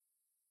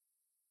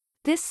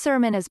This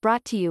sermon is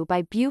brought to you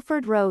by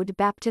Buford Road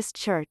Baptist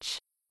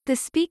Church. The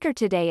speaker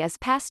today is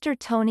Pastor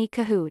Tony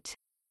Kohout.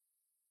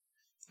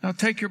 Now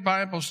take your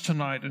Bibles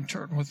tonight and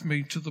turn with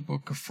me to the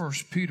book of 1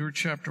 Peter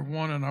chapter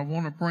 1, and I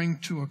want to bring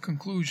to a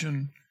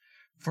conclusion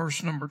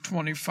verse number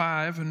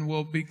 25, and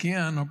we'll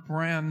begin a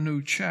brand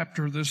new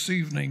chapter this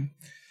evening,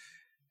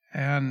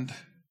 and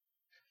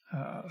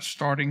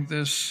starting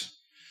this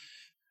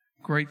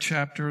great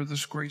chapter,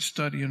 this great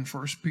study in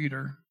 1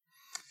 Peter.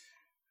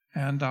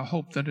 And I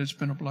hope that it's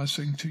been a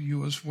blessing to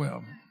you as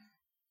well.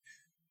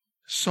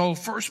 So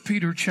 1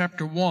 Peter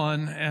chapter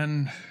 1,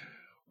 and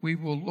we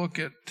will look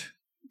at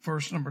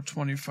verse number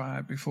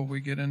 25 before we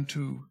get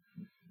into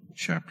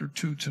chapter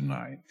 2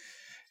 tonight.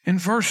 In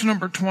verse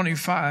number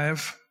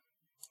 25,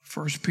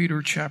 1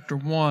 Peter chapter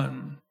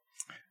 1,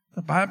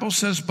 the Bible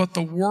says, "But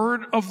the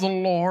word of the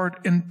Lord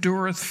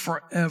endureth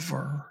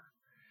forever,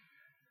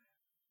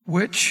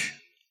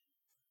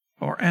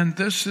 and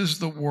this is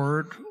the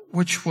word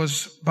which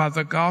was by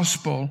the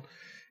gospel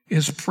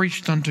is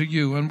preached unto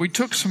you." And we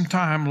took some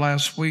time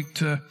last week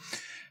to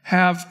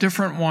have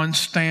different ones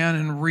stand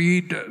and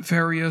read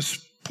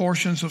various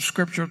portions of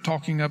Scripture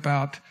talking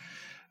about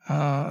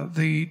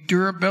the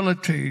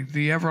durability,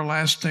 the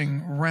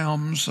everlasting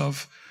realms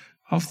of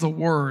the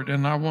Word.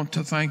 And I want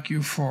to thank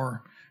you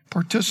for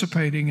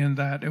participating in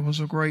that. It was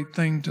a great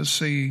thing to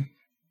see.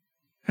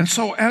 And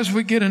so as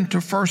we get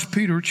into 1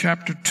 Peter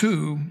chapter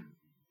 2,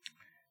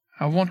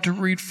 I want to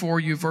read for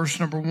you verse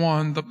number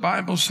 1. The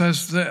Bible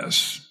says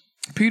this.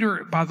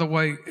 Peter, by the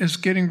way, is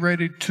getting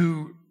ready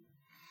to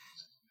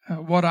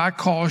what I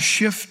call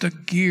shift a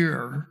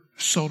gear,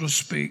 so to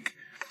speak.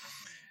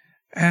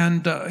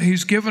 And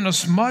he's given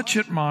us much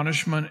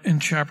admonishment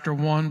in chapter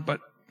 1, but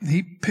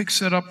he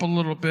picks it up a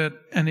little bit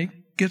and he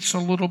gets a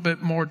little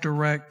bit more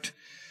direct.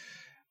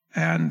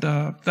 And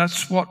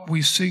that's what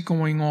we see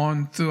going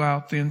on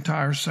throughout the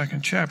entire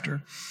second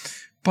chapter.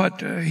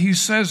 But he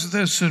says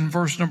this in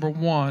verse number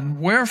 1,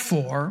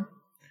 "Wherefore,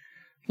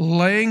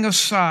 laying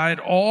aside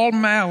all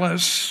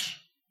malice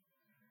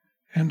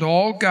and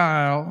all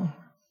guile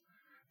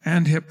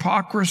and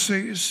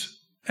hypocrisies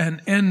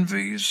and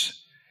envies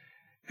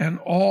and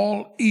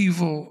all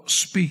evil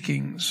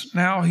speakings."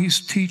 Now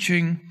he's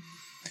teaching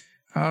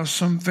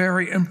some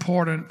very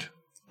important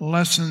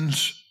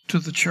lessons to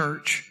the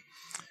church,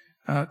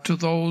 to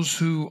those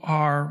who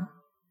are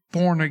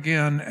born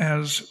again,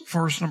 as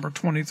verse number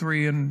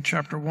 23 in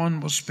chapter 1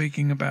 was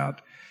speaking about.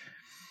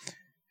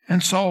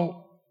 And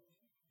so,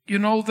 you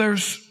know,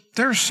 there's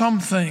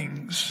some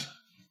things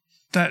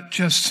that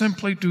just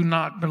simply do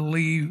not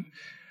believe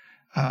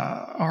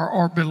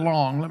or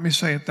belong. Let me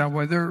say it that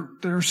way. There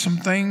are some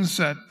things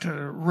that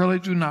really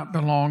do not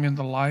belong in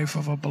the life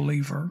of a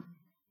believer.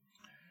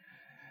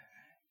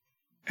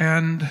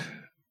 And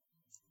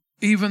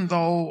even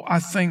though I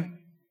think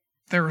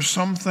there are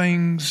some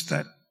things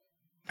that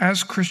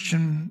as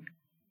Christian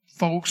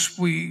folks,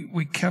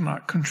 we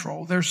cannot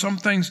control. There's some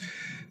things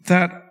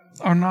that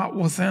are not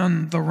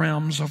within the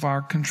realms of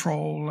our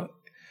control.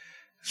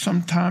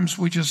 Sometimes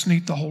we just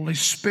need the Holy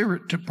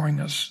Spirit to bring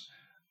us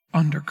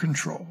under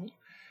control.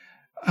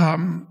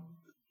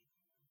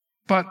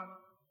 But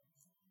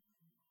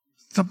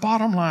the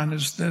bottom line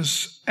is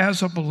this: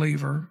 as a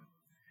believer,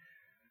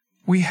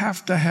 we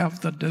have to have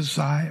the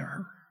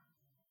desire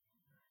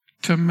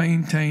to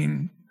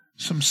maintain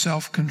some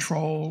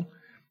self-control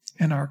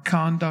in our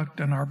conduct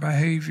and our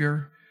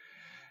behavior.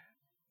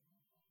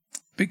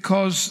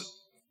 Because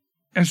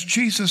as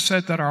Jesus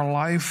said that our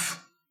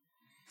life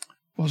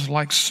was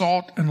like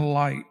salt and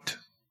light,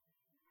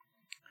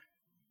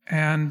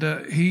 and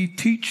he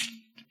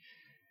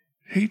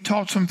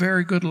taught some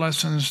very good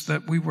lessons,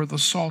 that we were the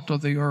salt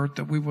of the earth,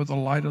 that we were the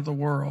light of the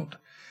world.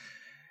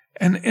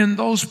 And in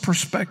those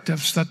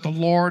perspectives that the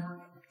Lord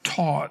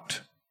taught,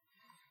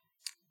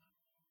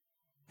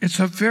 it's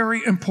a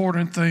very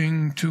important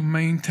thing to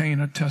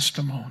maintain a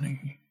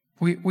testimony.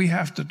 We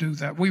have to do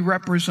that. We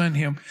represent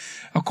Him.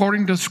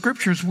 According to the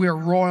Scriptures, we are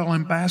royal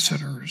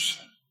ambassadors.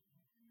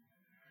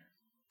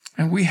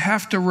 And we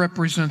have to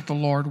represent the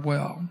Lord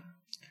well.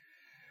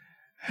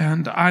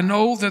 And I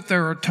know that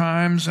there are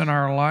times in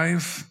our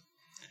life,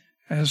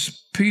 as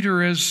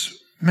Peter is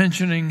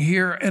mentioning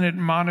here and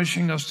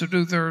admonishing us to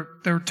do, there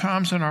are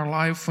times in our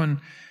life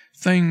when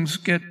things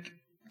get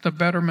the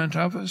betterment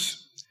of us.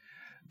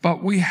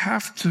 But we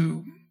have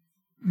to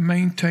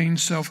maintain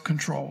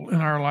self-control in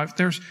our life.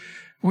 Here's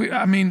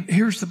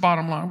the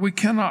bottom line. We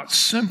cannot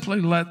simply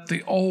let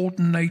the old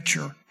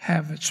nature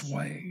have its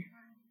way.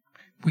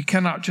 We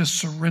cannot just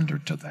surrender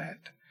to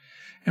that.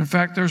 In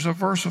fact, there's a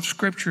verse of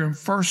Scripture in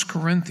 1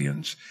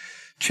 Corinthians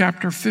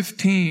chapter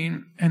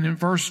 15 and in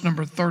verse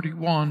number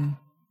 31,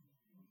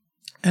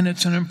 and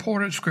it's an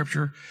important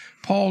Scripture.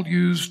 Paul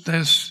used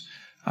this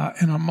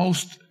in a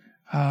most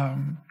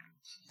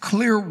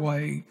clear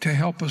way to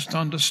help us to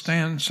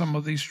understand some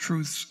of these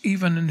truths,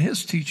 even in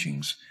his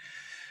teachings.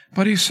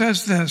 But he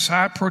says this: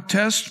 "I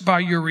protest by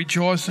your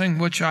rejoicing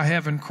which I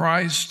have in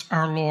Christ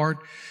our Lord."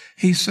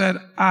 He said,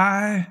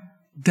 "I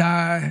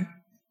die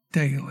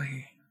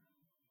daily."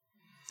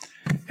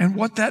 And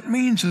what that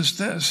means is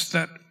this,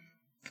 that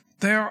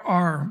there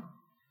are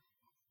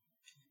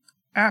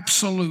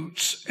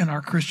absolutes in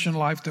our Christian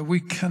life that we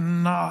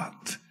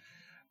cannot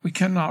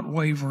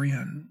waver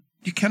in.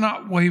 You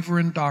cannot waver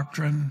in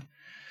doctrine.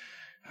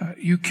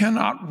 You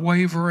cannot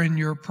waver in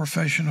your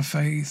profession of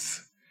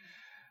faith.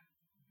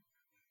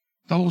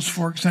 Those,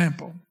 for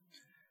example,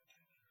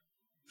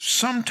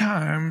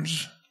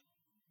 sometimes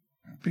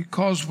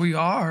because we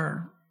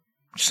are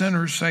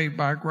sinners saved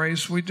by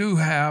grace, we do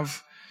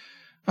have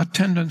a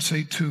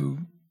tendency to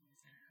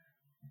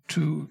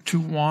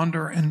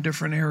wander in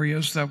different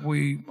areas that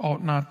we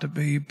ought not to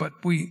be. But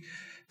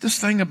this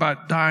thing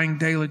about dying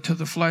daily to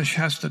the flesh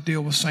has to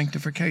deal with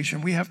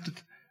sanctification. We have to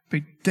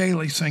be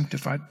daily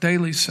sanctified,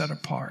 daily set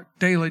apart,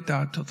 daily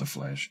died to the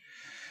flesh.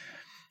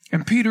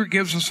 And Peter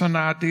gives us an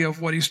idea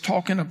of what he's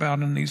talking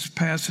about in these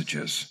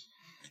passages.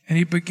 And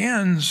he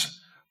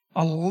begins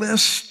a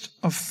list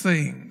of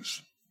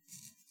things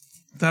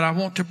that I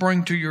want to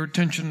bring to your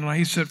attention tonight.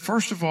 He said,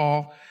 first of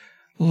all,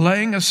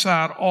 laying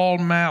aside all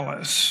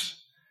malice.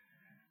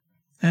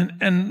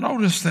 And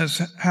notice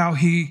this, how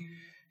he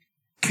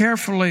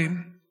carefully,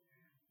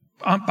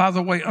 by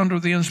the way, under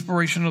the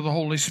inspiration of the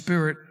Holy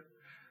Spirit,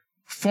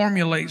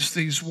 formulates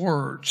these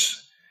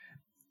words.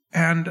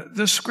 And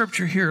this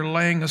scripture here,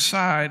 laying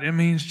aside, it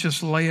means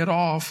just lay it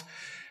off.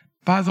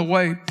 By the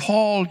way,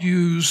 Paul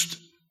used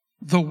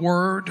the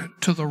word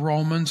to the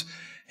Romans.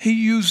 He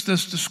used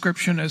this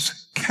description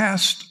as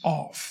cast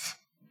off.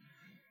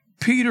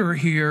 Peter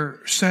here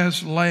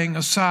says laying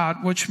aside,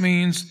 which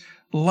means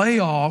lay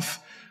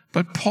off,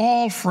 but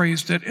Paul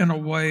phrased it in a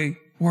way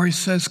where he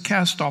says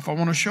cast off. I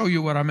want to show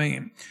you what I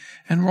mean.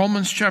 In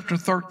Romans chapter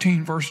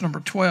 13, verse number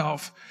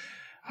 12,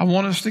 I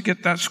want us to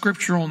get that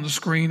scripture on the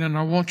screen, and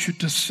I want you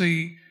to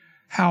see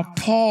how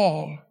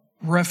Paul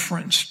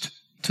referenced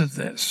to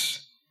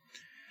this.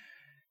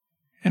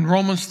 In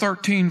Romans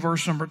 13,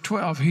 verse number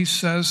 12, he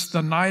says,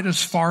 the night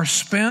is far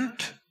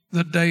spent,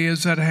 the day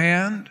is at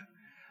hand.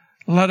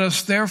 Let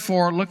us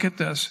therefore, look at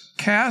this,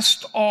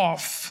 cast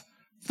off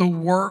the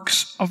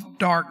works of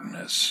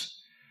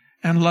darkness,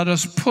 and let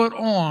us put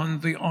on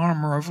the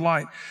armor of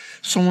light.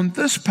 So in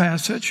this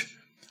passage,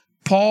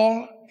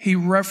 Paul, he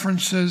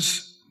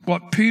references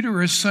what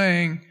Peter is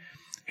saying.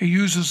 He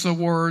uses the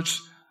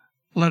words,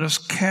 let us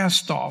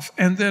cast off.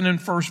 And then in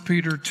 1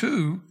 Peter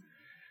 2,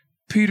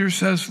 Peter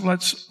says,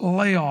 let's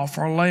lay off,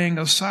 or laying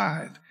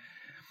aside.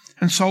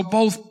 And so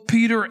both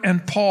Peter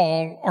and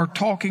Paul are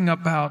talking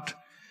about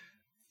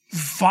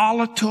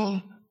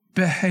volatile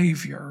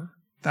behavior.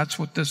 That's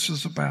what this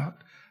is about.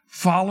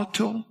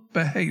 Volatile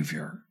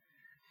behavior.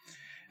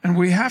 And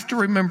we have to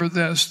remember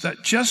this,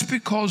 that just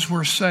because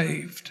we're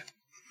saved,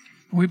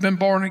 we've been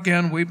born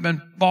again, we've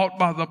been bought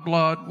by the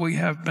blood, we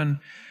have been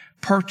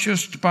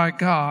purchased by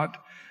God,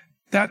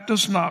 that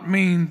does not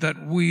mean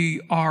that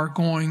we are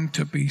going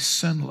to be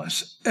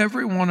sinless.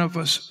 Every one of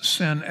us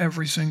sin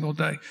every single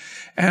day.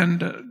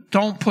 And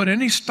don't put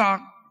any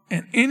stock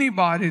in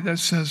anybody that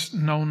says,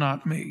 no,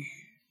 not me.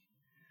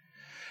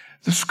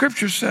 The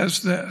scripture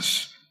says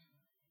this,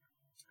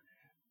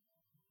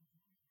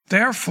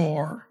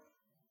 therefore,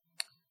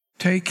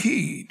 take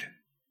heed.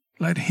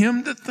 Let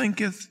him that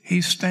thinketh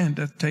he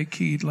standeth take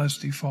heed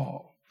lest he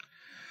fall.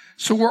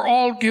 So we're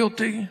all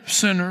guilty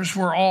sinners.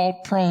 We're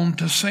all prone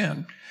to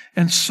sin.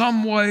 In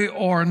some way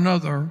or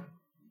another,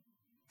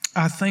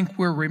 I think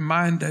we're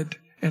reminded,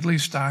 at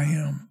least I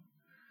am,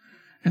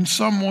 in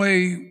some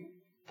way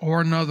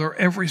or another,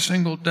 every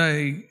single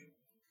day,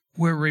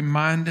 we're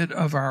reminded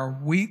of our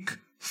weak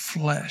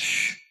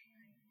flesh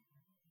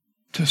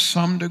to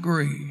some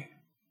degree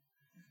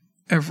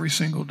every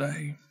single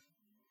day.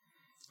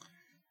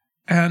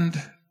 And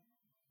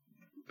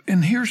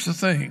here's the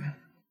thing.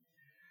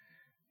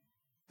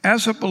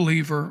 As a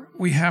believer,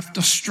 we have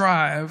to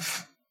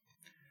strive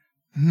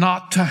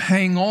not to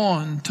hang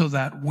on to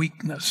that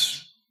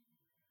weakness.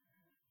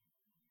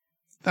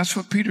 That's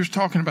what Peter's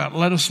talking about.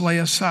 Let us lay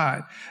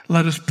aside.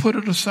 Let us put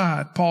it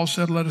aside. Paul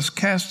said, let us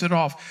cast it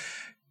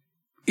off.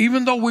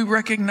 Even though we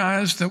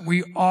recognize that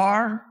we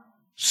are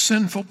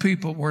sinful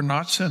people, we're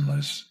not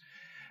sinless.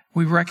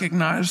 We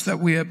recognize that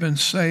we have been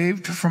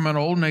saved from an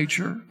old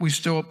nature. We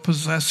still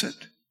possess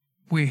it.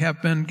 We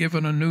have been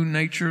given a new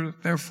nature.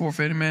 Therefore, if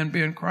any man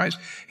be in Christ,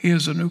 he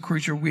is a new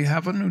creature. We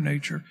have a new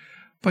nature.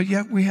 But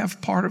yet we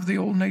have part of the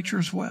old nature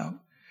as well.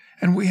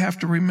 And we have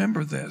to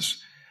remember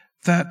this,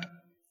 that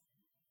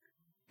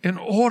in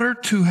order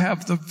to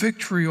have the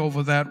victory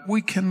over that,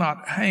 we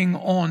cannot hang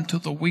on to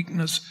the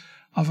weakness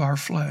of our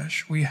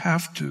flesh. We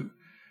have to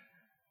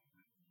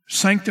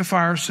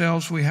sanctify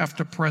ourselves. We have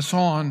to press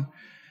on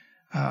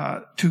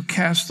to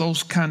cast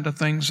those kind of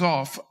things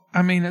off.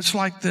 I mean, it's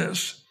like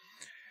this.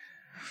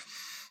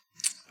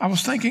 I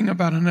was thinking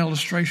about an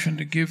illustration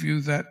to give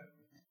you that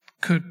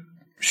could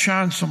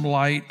shine some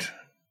light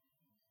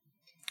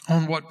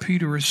on what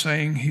Peter is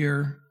saying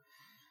here.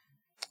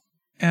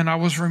 And I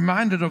was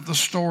reminded of the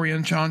story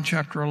in John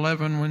chapter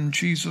 11 when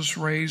Jesus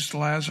raised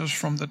Lazarus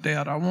from the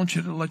dead. I want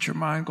you to let your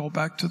mind go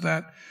back to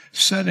that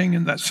setting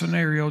and that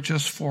scenario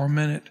just for a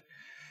minute.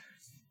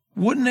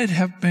 Wouldn't it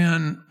have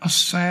been a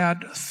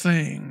sad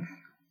thing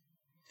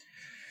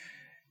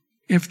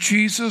if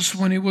Jesus,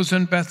 when he was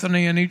in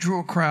Bethany and he drew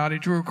a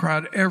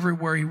crowd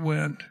everywhere he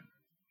went.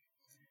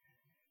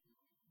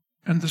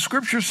 And the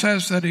scripture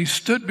says that he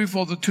stood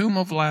before the tomb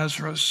of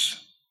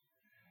Lazarus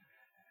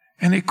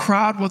and he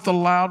cried with a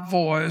loud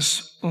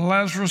voice,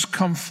 "Lazarus,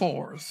 come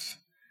forth."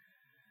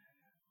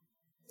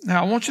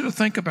 Now, I want you to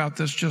think about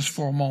this just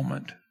for a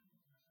moment.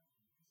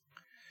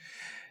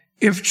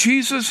 If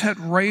Jesus had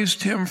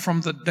raised him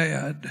from the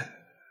dead,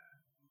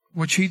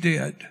 which he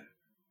did,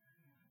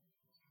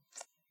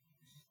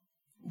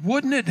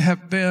 wouldn't it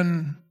have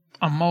been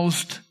a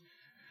most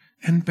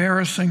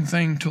embarrassing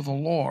thing to the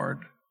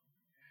Lord?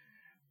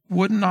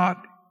 Would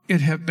not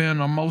it have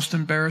been a most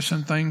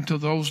embarrassing thing to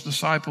those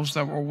disciples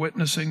that were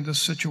witnessing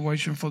this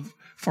situation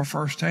for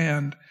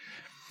firsthand?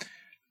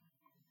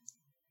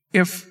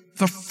 If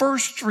the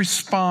first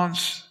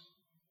response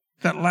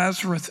that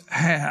Lazarus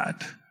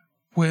had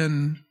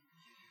when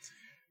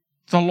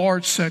the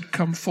Lord said,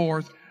 "Come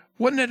forth,"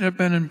 wouldn't it have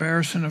been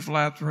embarrassing if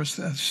Lazarus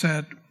had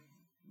said,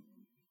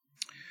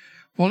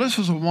 "Well, this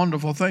is a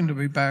wonderful thing to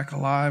be back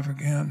alive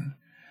again.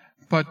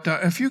 But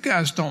if you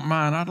guys don't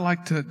mind, I'd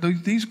like to,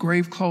 these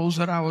grave clothes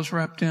that I was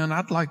wrapped in,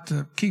 I'd like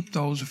to keep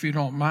those if you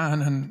don't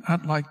mind. And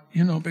I'd like,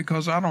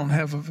 because I don't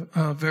have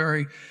a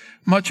very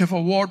much of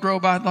a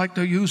wardrobe, I'd like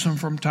to use them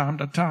from time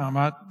to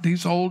time.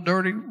 These old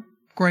dirty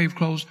grave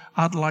clothes,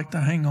 I'd like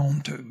to hang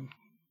on to."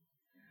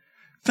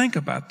 Think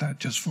about that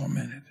just for a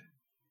minute.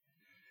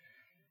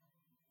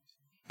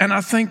 And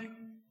I think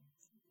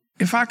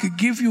if I could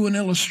give you an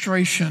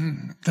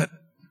illustration that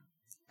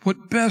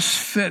would best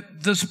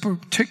fit this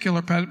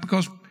particular passage,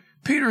 because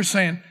Peter is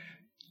saying,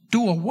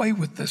 do away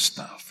with this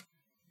stuff.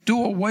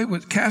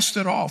 Cast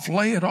it off,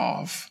 lay it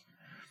off.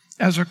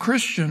 As a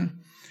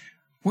Christian,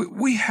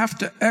 we have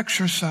to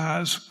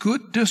exercise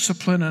good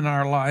discipline in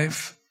our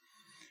life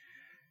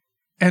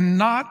and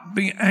not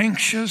be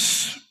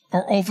anxious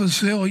or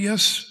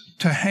overzealous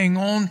to hang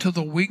on to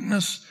the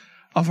weakness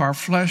of our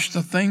flesh,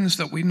 the things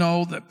that we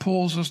know that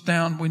pulls us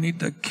down. We need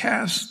to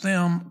cast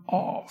them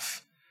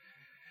off.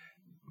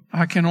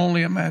 I can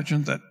only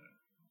imagine that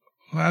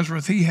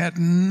Lazarus, he had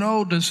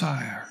no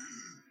desire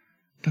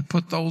to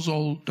put those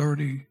old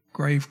dirty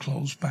grave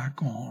clothes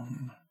back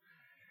on.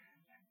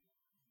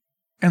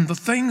 And the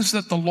things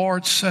that the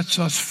Lord sets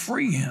us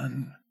free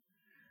in,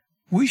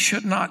 we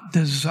should not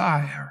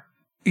desire,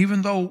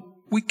 even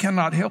though we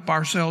cannot help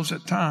ourselves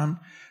at times.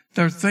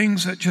 There are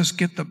things that just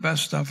get the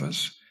best of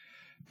us,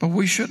 but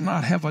we should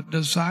not have a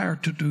desire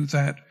to do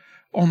that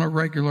on a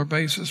regular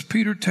basis.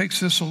 Peter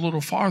takes this a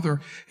little farther.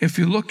 If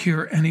you look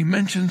here, and he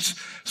mentions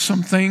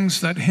some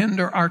things that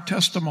hinder our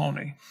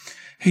testimony.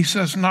 He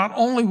says, not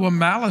only will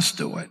malice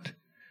do it,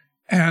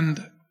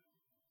 and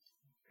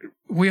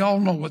we all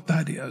know what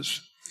that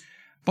is,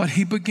 but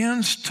he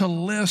begins to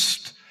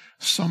list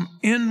some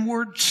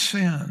inward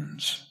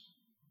sins,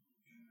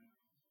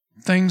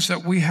 things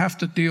that we have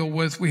to deal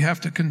with, we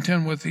have to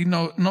contend with.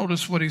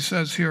 Notice what he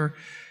says here.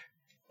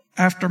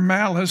 After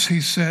malice,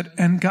 he said,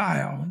 and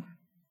guile.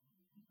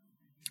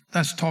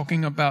 That's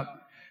talking about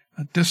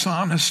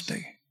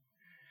dishonesty.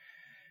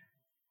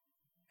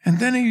 And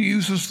then he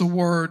uses the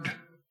word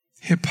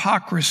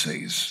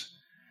hypocrisies.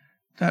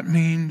 That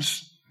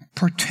means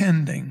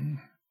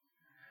pretending.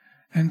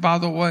 And by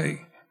the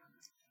way,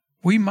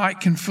 we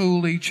can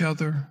fool each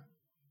other,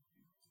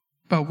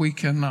 but we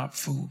cannot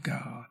fool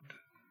God.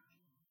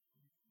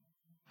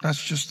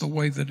 That's just the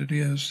way that it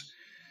is.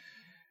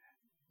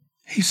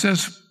 He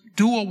says,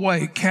 do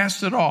away,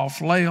 cast it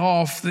off, lay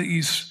off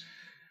these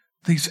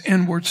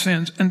inward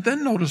sins. And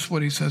then notice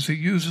what he says. He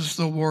uses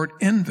the word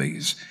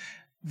envies.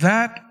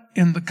 That,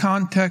 in the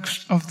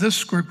context of this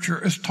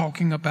scripture, is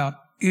talking about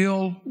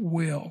ill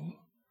will.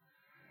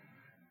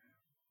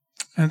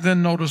 And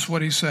then notice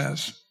what he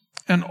says.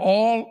 And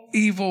all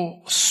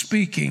evil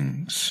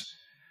speakings.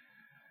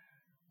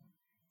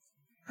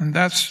 And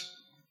that's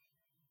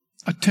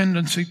a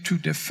tendency to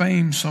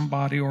defame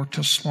somebody or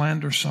to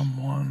slander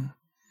someone.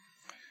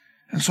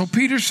 And so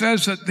Peter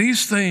says that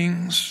these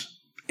things,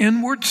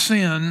 inward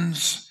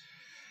sins,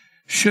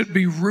 should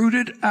be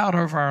rooted out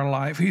of our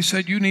life. He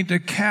said you need to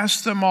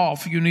cast them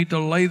off. You need to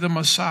lay them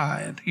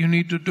aside. You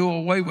need to do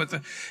away with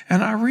it.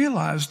 And I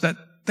realize that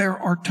there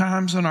are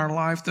times in our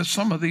life that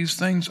some of these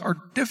things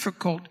are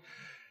difficult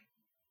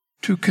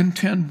to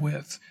contend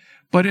with.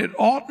 But it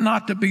ought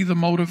not to be the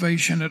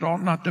motivation. It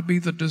ought not to be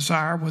the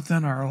desire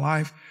within our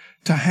life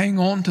to hang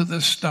on to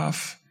this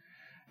stuff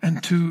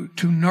and to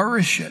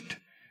nourish it.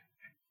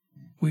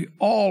 We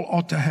all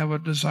ought to have a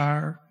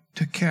desire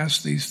to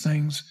cast these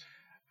things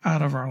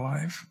out of our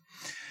life.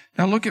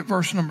 Now look at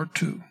verse number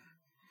 2.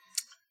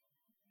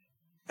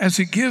 As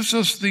he gives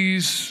us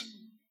these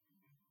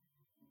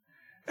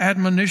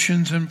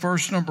admonitions in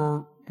verse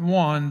number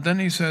 1, then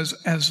he says,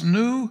 as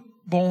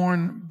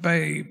newborn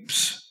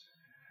babes.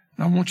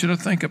 Now I want you to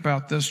think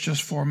about this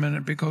just for a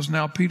minute, because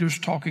now Peter's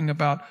talking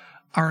about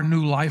our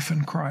new life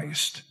in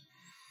Christ.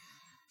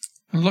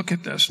 And look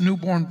at this,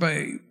 newborn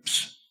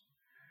babes.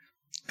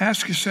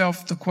 ask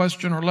yourself the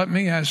question, or let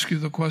me ask you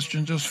the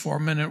question just for a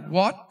minute.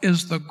 What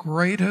is the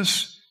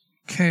greatest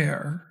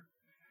care?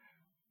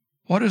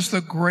 What is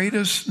the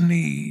greatest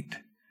need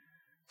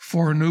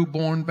for a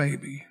newborn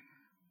baby?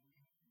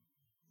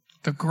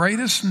 The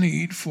greatest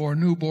need for a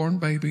newborn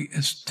baby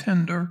is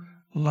tender,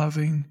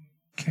 loving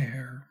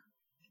care.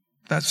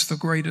 That's the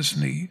greatest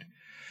need.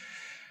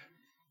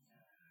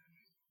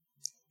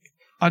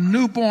 A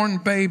newborn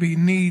baby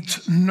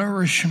needs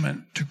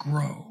nourishment to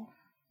grow.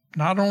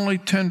 Not only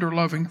tender,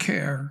 loving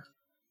care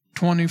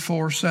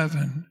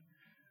 24/7,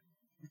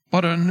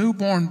 but a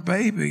newborn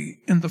baby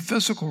in the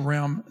physical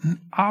realm,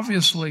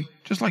 obviously,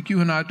 just like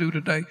you and I do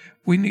today,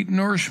 we need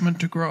nourishment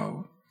to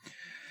grow.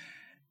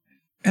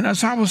 And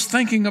as I was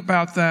thinking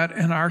about that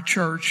in our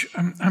church,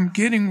 I'm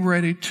getting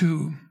ready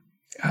to,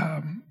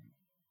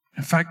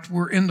 in fact,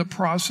 we're in the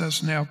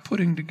process now of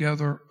putting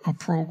together a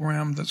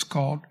program that's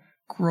called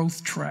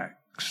Growth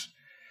Tracks.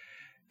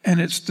 And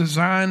it's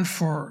designed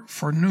for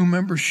new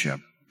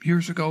membership.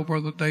 Years ago,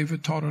 Brother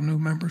David taught a new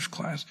members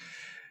class.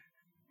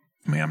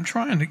 I'm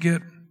trying to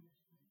get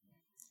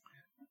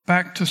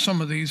back to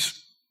some of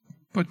these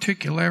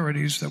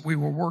particularities that we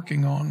were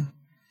working on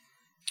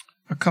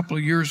a couple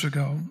of years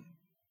ago.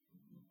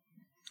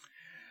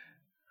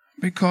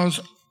 Because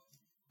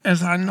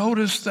as I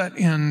noticed that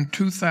in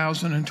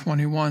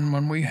 2021,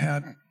 when we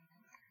had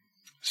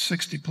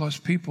 60 plus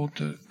people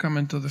to come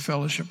into the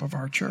fellowship of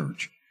our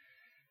church,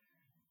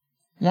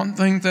 one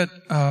thing that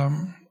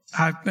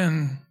I've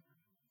been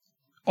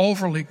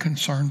overly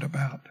concerned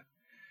about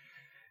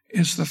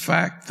is the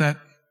fact that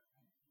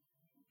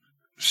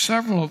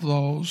several of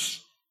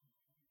those,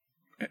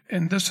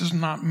 and this is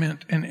not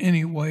meant in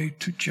any way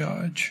to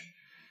judge,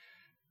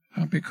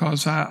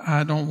 because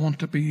I don't want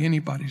to be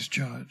anybody's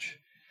judge.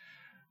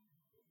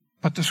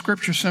 But the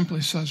scripture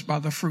simply says, by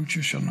the fruit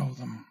you shall know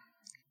them.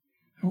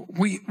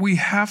 We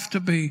have to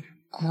be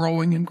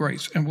growing in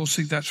grace, and we'll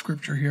see that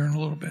scripture here in a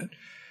little bit.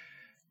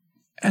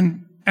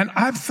 And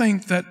I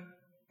think that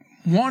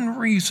one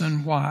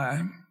reason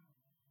why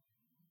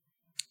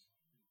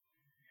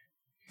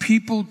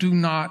people do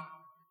not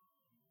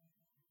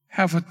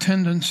have a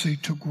tendency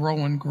to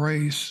grow in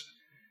grace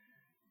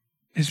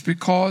is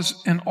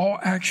because, in all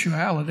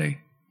actuality,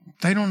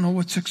 they don't know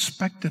what's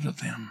expected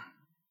of them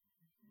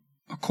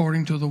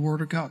according to the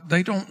Word of God.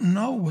 They don't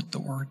know what the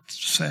Word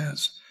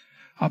says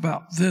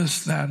about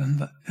this, that, and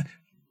that.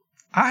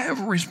 I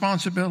have a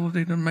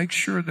responsibility to make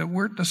sure that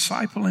we're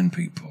discipling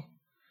people.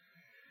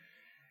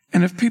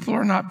 And if people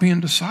are not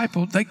being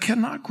discipled, they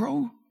cannot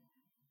grow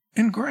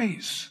in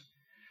grace.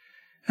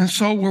 And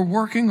so we're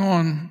working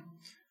on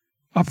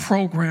a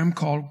program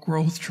called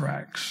Growth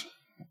Tracks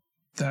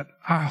that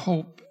I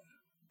hope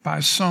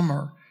by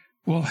summer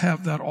we'll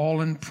have that all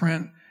in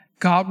print.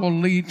 God will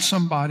lead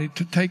somebody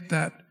to take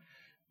that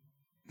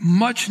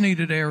much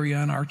needed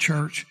area in our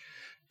church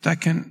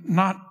that can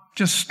not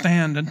just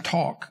stand and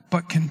talk,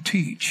 but can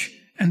teach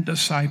and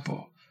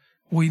disciple.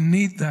 We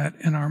need that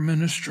in our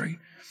ministry.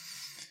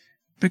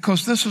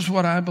 Because this is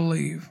what I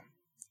believe.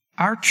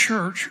 Our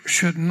church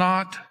should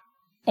not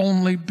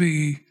only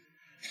be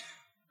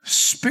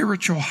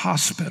spiritual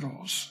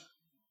hospitals,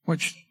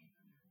 which,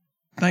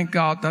 thank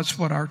God, that's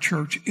what our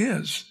church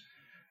is.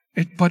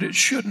 But it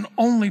shouldn't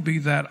only be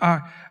that.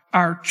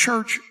 Our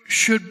church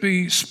should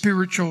be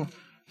spiritual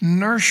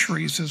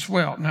nurseries as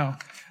well. Now,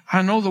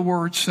 I know the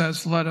word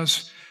says, let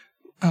us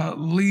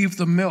leave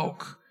the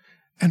milk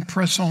and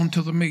press on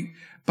to the meat.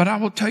 But I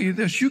will tell you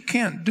this, you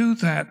can't do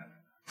that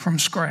from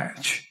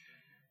scratch.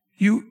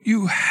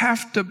 You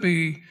have to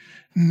be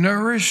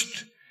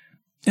nourished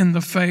in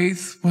the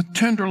faith with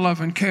tender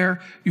love and care.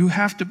 You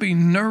have to be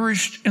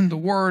nourished in the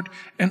Word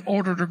in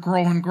order to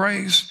grow in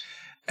grace.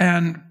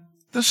 And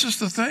this is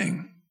the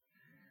thing.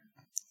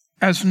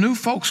 As new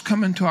folks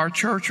come into our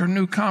church or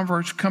new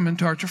converts come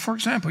into our church, for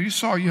example, you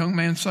saw a young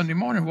man Sunday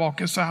morning walk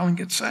this aisle and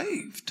get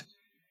saved.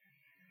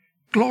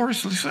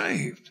 Gloriously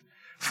saved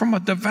from a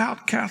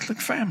devout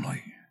Catholic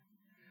family.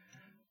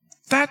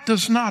 That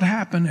does not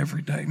happen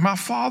every day. My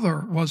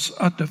father was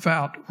a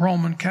devout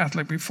Roman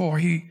Catholic before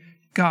he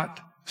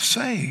got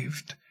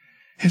saved.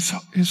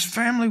 His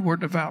family were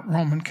devout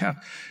Roman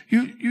Catholic.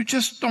 You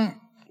just don't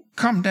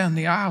come down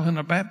the aisle in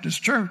a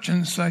Baptist church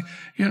and say,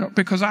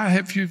 because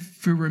if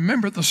you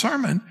remember the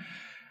sermon,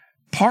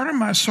 part of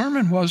my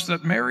sermon was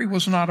that Mary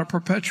was not a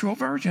perpetual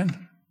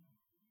virgin.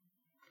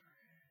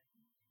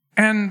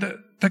 And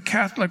the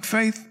Catholic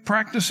faith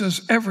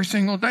practices every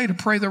single day to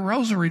pray the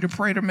rosary, to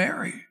pray to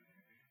Mary.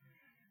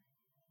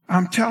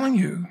 I'm telling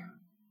you,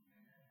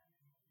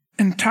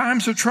 in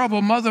times of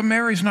trouble, Mother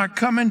Mary's not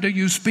coming to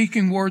you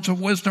speaking words of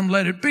wisdom,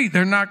 let it be.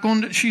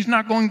 She's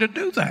not going to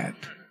do that.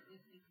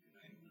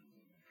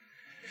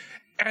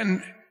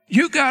 And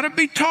you got to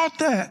be taught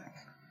that.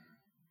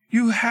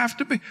 You have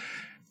to be.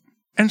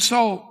 And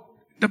so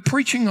the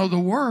preaching of the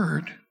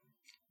word,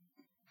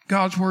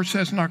 God's word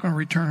says, not going to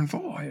return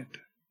void.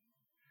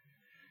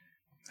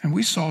 And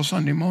we saw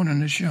Sunday morning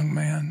this young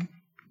man,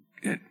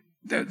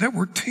 there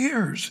were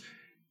tears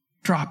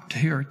dropped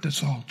here at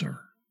this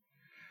altar.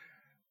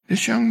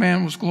 This young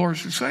man was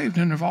gloriously saved,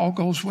 and if all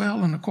goes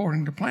well and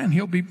according to plan,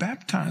 he'll be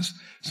baptized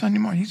Sunday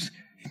morning. He's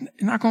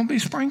not going to be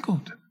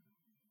sprinkled.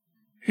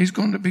 He's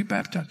going to be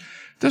baptized.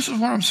 This is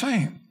what I'm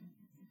saying.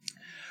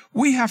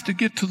 We have to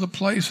get to the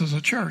place as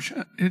a church.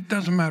 It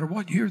doesn't matter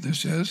what year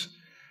this is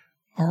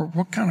or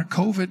what kind of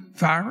COVID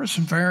virus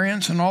and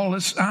variants and all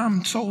this.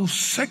 I'm so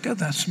sick of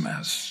this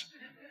mess.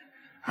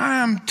 I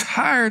am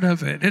tired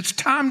of it. It's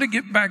time to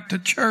get back to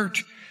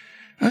church.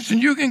 Listen,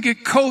 you can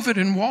get COVID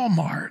in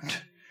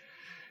Walmart.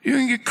 You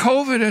can get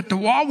COVID at the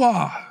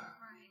Wawa.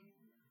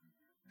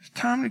 It's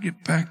time to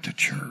get back to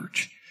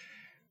church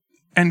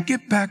and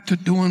get back to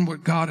doing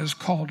what God has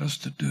called us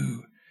to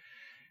do.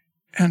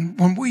 And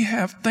when we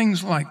have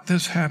things like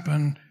this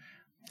happen,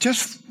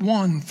 just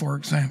one, for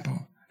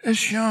example,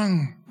 this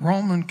young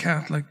Roman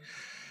Catholic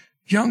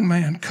young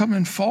man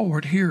coming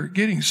forward here,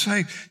 getting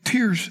saved,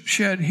 tears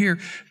shed here,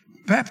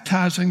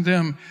 baptizing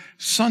them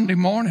Sunday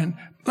morning.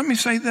 Let me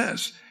say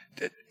this.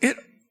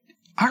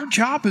 Our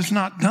job is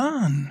not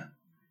done.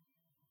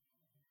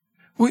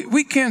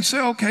 We can't say,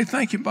 okay,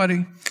 thank you,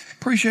 buddy.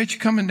 Appreciate you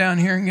coming down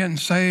here and getting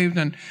saved,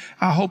 and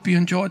I hope you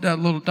enjoyed that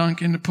little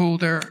dunk in the pool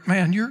there.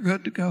 Man, you're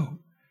good to go.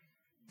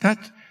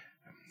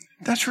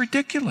 That's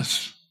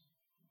ridiculous.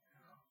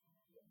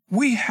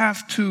 We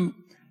have to,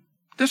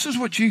 this is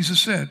what Jesus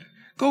said.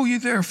 Go ye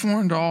therefore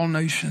into all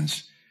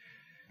nations.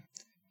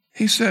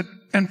 He said,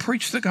 and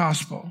preach the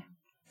gospel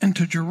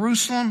into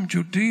Jerusalem,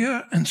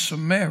 Judea, and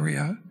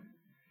Samaria.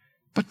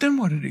 But then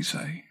what did he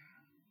say?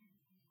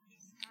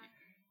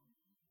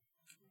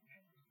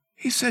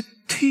 He said,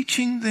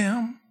 teaching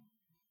them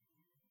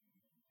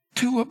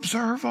to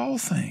observe all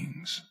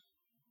things.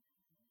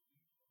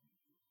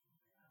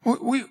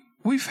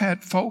 We've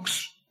had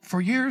folks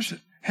for years that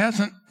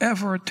hasn't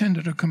ever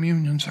attended a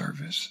communion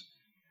service.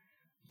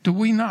 Do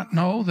we not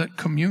know that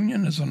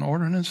communion is an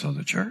ordinance of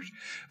the church?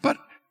 But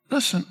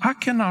listen, I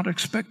cannot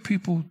expect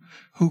people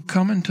who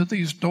come into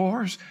these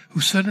doors, who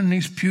sit in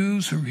these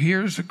pews, who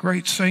hears the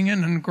great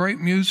singing and great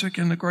music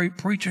and the great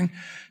preaching,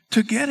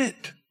 to get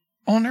it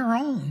on their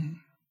own.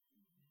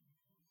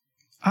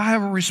 I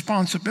have a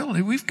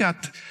responsibility. We've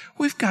got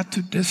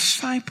to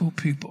disciple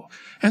people.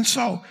 And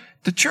so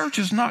the church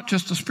is not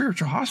just a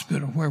spiritual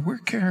hospital where we're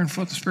caring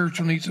for the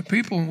spiritual needs of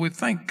people. And we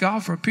thank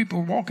God for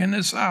people walking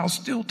this aisle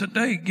still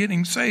today,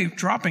 getting saved,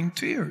 dropping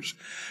tears,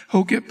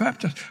 who get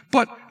baptized.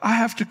 But I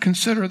have to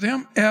consider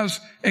them as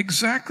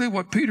exactly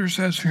what Peter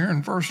says here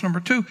in verse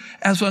number 2,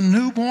 as a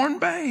newborn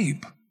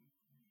babe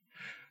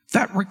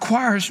that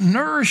requires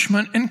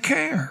nourishment and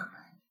care.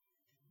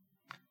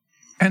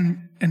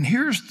 And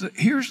here's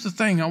the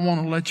thing I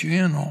want to let you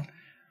in on.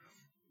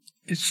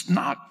 It's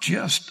not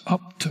just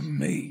up to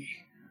me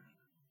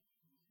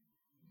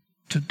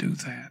to do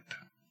that.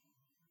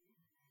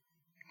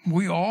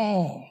 We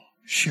all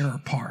share a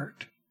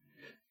part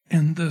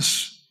in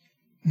this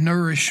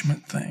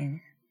nourishment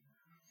thing.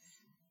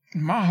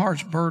 My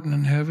heart's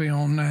burdening heavy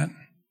on that.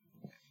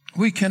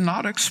 We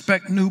cannot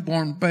expect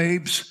newborn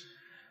babes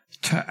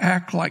to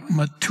act like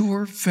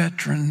mature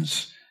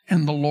veterans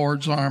in the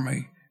Lord's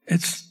army.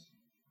 It's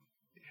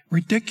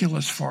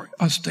ridiculous for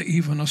us to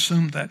even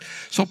assume that.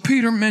 So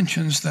Peter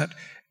mentions that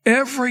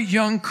every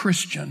young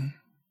Christian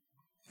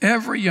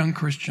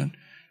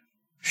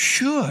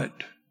should,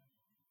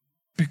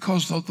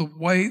 because of the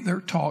way they're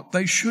taught,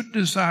 they should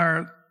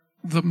desire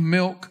the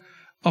milk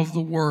of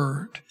the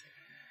word.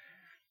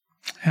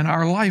 And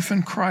our life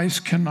in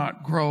Christ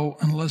cannot grow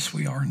unless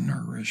we are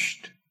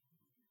nourished.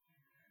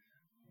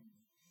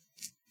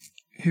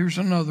 Here's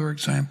another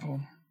example.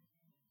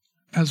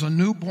 As a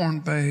newborn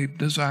babe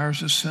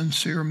desires the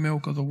sincere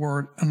milk of the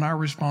word, and our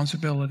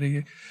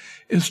responsibility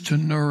is to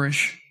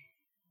nourish,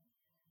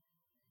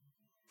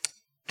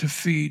 to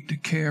feed, to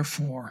care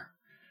for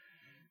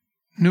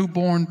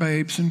newborn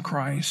babes in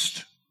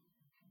Christ.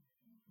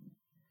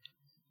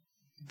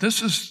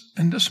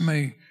 This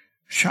may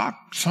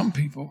shock some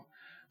people,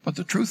 but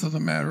the truth of the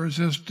matter is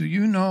this: do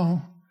you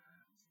know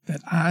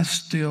that I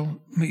still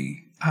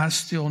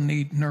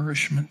need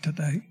nourishment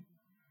today?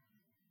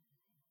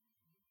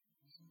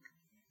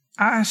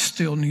 I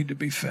still need to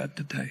be fed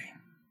today.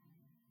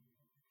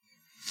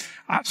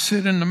 I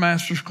sit in the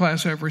master's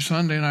class every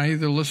Sunday and I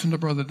either listen to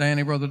Brother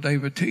Danny, Brother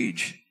David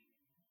teach.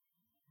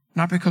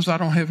 Not because I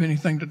don't have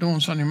anything to do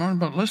on Sunday morning,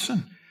 but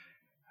listen,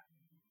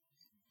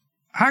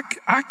 I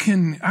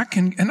can,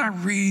 and I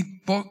read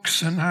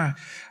books and I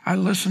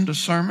listen to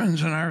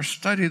sermons and I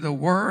study the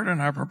Word and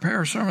I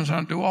prepare sermons and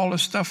I do all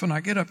this stuff and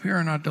I get up here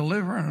and I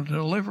deliver and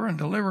deliver and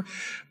deliver.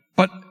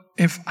 But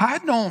if I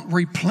don't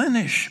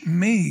replenish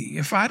me,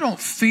 if I don't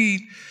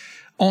feed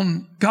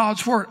on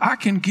God's Word, I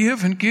can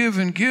give and give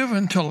and give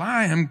until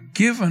I am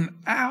given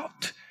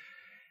out.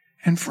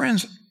 And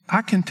friends,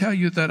 I can tell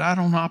you that I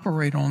don't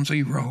operate on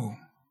zero.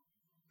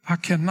 I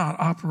cannot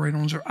operate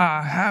on zero.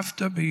 I have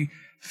to be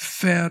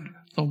fed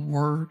the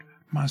Word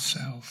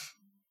myself.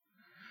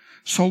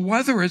 So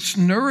whether it's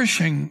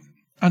nourishing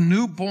a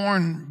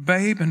newborn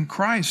babe in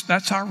Christ,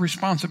 that's our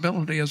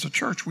responsibility as a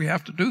church. We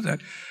have to do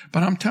that.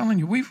 But I'm telling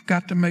you, we've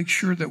got to make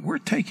sure that we're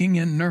taking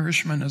in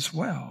nourishment as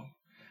well.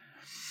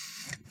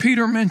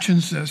 Peter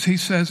mentions this. He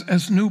says,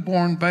 as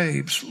newborn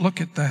babes,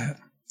 look at that.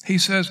 He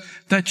says,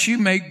 that you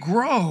may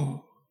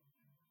grow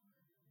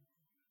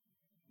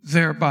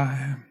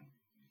thereby.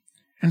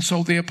 And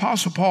so the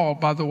Apostle Paul,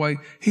 by the way,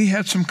 he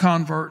had some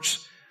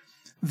converts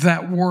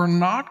that were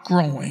not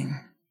growing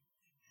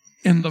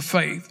in the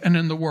faith and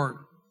in the Word.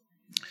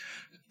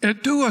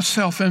 Do a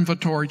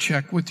self-inventory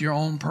check with your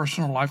own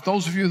personal life.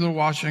 Those of you that are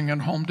watching at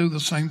home, do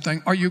the same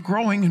thing. Are you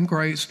growing in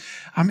grace?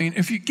 I mean,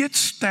 if you get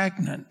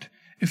stagnant,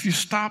 if you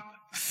stop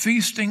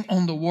feasting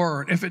on the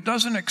Word, if it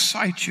doesn't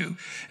excite you,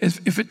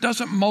 if it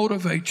doesn't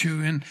motivate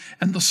you, and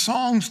the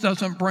songs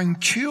doesn't bring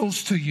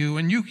chills to you,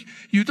 and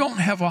you don't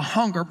have a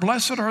hunger,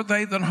 blessed are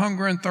they that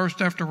hunger and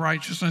thirst after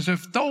righteousness.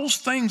 If those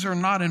things are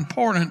not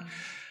important,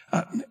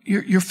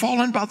 you're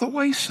falling by the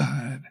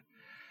wayside.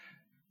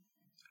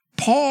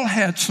 Paul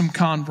had some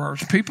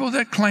converts, people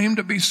that claimed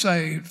to be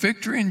saved.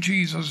 Victory in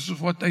Jesus is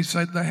what they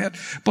said they had.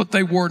 But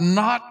they were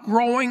not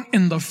growing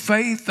in the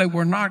faith. They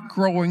were not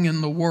growing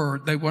in the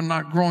Word. They were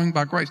not growing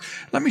by grace.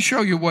 Let me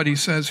show you what he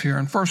says here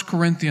in 1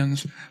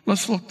 Corinthians.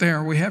 Let's look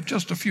there. We have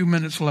just a few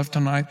minutes left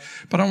tonight.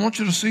 But I want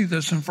you to see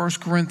this in 1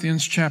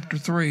 Corinthians chapter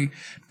 3.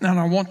 And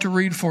I want to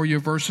read for you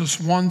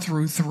verses 1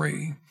 through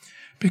 3.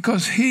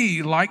 Because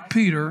he, like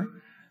Peter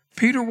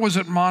was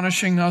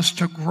admonishing us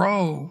to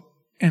grow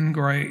in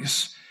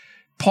grace.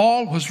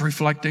 Paul was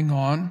reflecting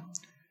on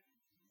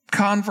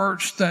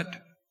converts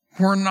that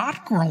were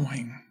not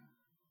growing.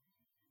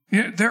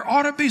 There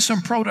ought to be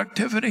some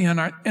productivity in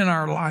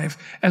our life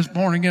as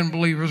born-again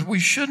believers. We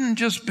shouldn't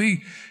just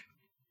be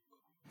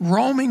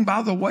roaming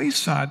by the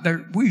wayside.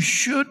 We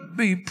should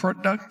be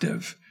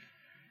productive.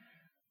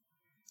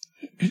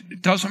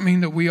 It doesn't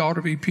mean that we ought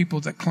to be people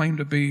that claim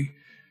to be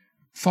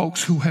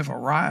folks who have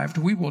arrived.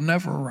 We will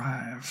never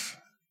arrive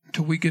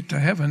until we get to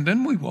heaven.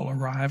 Then we will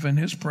arrive in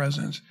His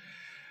presence.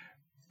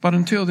 But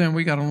until then,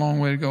 we got a long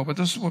way to go. But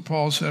this is what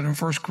Paul said in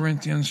 1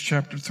 Corinthians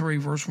chapter 3,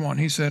 verse 1.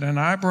 He said, and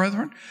I,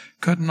 brethren,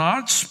 could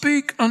not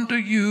speak unto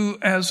you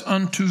as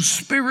unto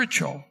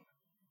spiritual,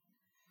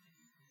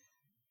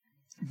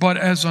 but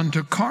as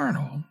unto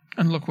carnal.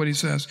 And look what he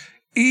says,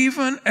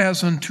 even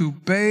as unto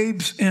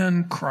babes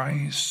in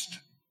Christ.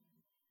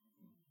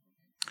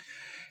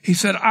 He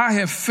said, I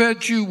have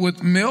fed you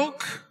with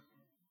milk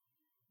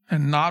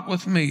and not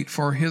with meat,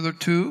 for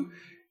hitherto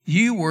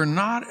ye were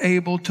not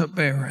able to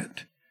bear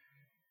it.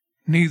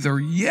 Neither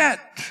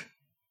yet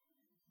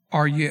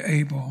are ye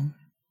able,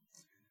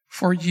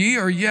 for ye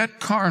are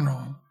yet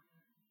carnal.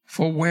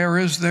 For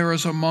whereas there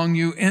is among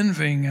you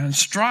envying and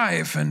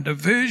strife and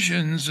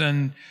divisions,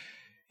 and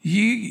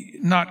ye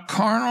not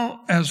carnal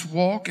as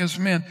walk as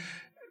men.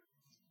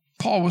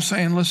 Paul was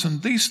saying,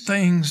 listen, these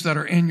things that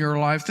are in your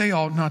life, they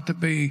ought not to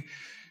be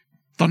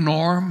the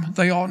norm.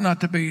 They ought not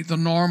to be the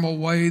normal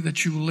way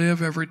that you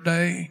live every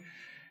day.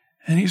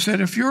 And he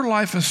said, if your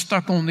life is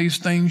stuck on these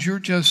things, you're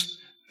just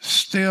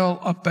still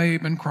a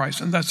babe in Christ.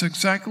 And that's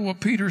exactly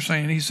what Peter's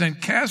saying. He's saying,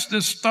 cast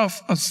this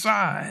stuff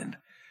aside.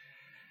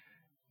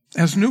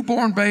 As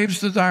newborn babes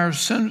desire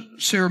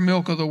sincere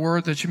milk of the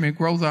Word, that you may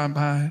grow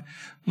thereby.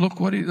 Look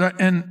what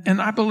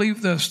and I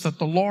believe this, that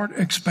the Lord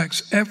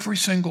expects every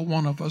single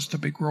one of us to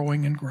be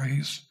growing in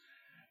grace.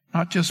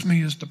 Not just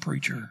me as the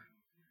preacher.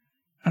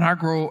 And I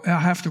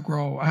have to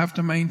grow. I have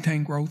to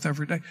maintain growth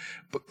every day.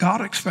 But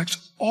God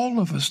expects all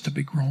of us to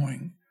be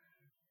growing.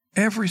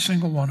 Every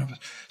single one of us.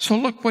 So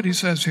look what he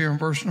says here in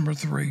verse number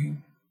 3.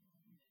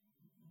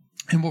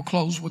 And we'll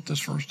close with this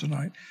verse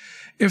tonight.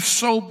 If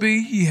so be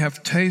ye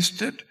have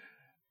tasted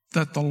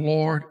that the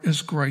Lord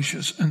is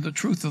gracious. And the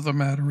truth of the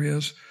matter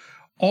is,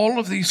 all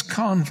of these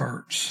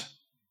converts,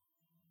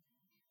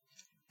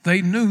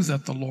 they knew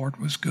that the Lord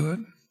was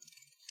good.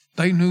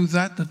 They knew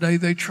that the day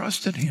they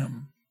trusted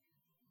Him.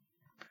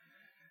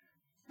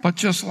 But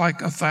just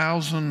like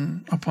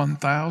 1,000 upon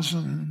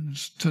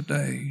thousands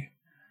today,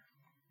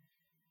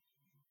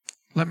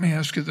 let me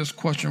ask you this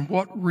question.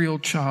 What real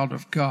child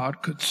of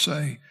God could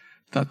say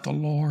that the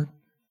Lord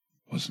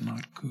was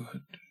not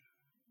good?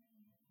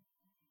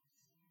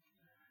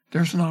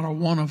 There's not a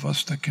one of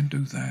us that can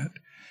do that.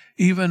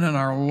 Even in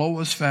our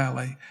lowest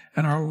valley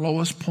and our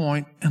lowest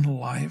point in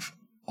life,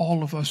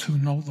 all of us who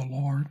know the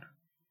Lord,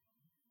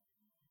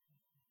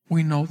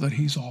 we know that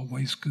He's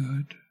always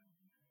good.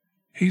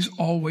 He's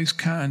always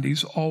kind.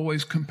 He's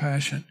always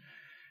compassionate.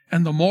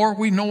 And the more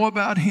we know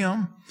about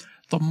Him,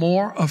 the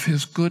more of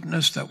His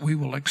goodness that we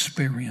will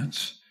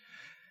experience.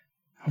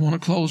 I want to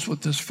close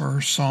with this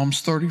verse,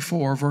 Psalms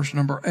 34, verse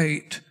number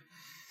 8.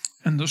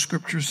 And the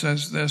scripture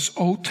says this,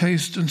 O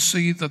taste and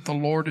see that the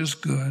Lord is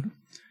good.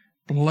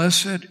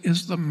 Blessed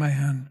is the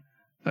man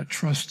that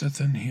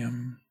trusteth in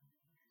Him.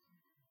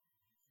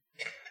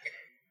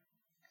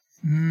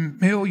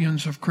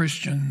 Millions of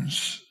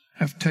Christians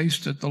have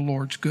tasted the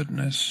Lord's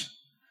goodness,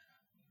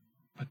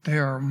 but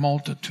there are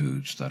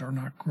multitudes that are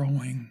not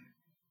growing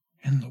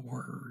in the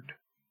Word.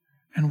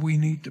 And we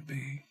need to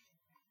be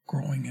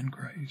growing in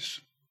grace.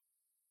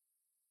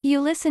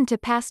 You listen to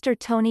Pastor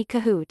Tony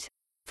Kohout.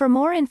 For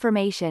more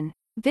information,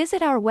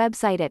 visit our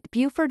website at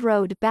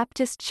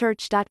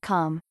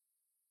BufordRoadBaptistChurch.com.